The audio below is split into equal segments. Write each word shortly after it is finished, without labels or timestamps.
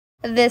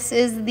This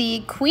is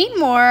the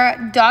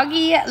Queenmore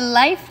Doggy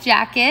Life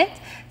Jacket.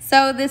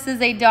 So this is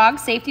a dog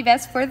safety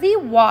vest for the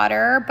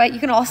water, but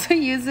you can also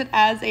use it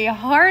as a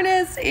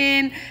harness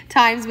in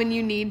times when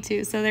you need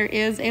to. So there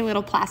is a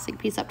little plastic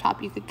piece up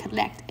top you could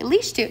connect a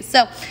leash to.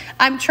 So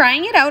I'm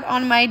trying it out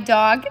on my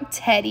dog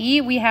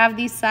Teddy. We have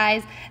the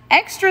size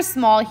extra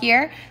small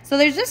here. So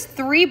there's just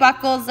 3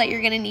 buckles that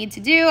you're gonna need to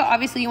do.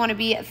 Obviously you wanna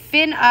be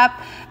fin up.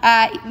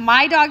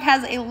 My dog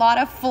has a lot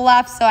of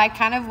fluff, so I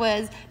kind of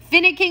was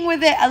finicking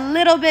with it a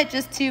little bit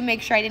just to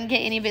make sure I didn't get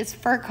any of his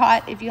fur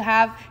caught. If you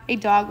have a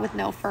dog with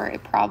no fur,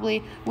 it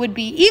probably would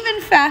be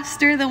even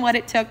faster than what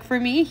it took for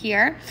me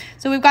here.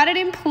 So we've got it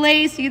in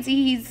place. You can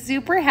see he's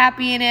super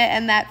happy in it,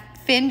 and that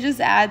fin just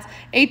adds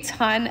a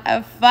ton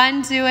of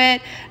fun to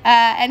it.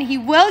 And he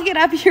will get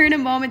up here in a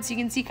moment so you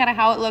can see kind of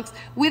how it looks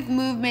with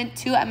movement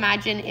to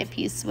imagine if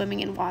he's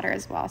swimming in water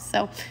as well.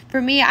 So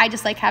for me, I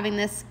just like having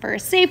this for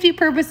safety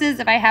purposes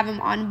if I have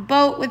him on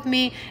boat with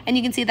me. And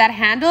you can see that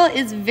handle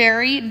is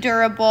very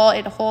durable.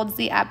 It holds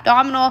the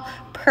abdominal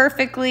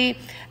perfectly.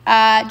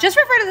 Just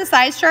refer to the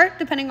size chart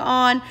depending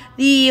on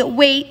the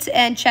weight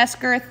and chest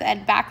girth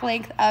and back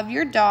length of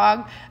your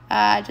dog.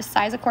 Just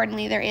size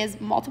accordingly. There is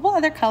multiple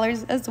other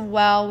colors as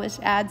well, which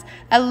adds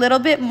a little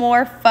bit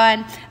more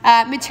fun.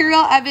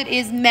 Material of it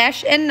is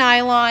mesh and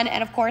nylon,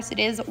 and of course it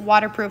is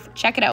waterproof. Check it out.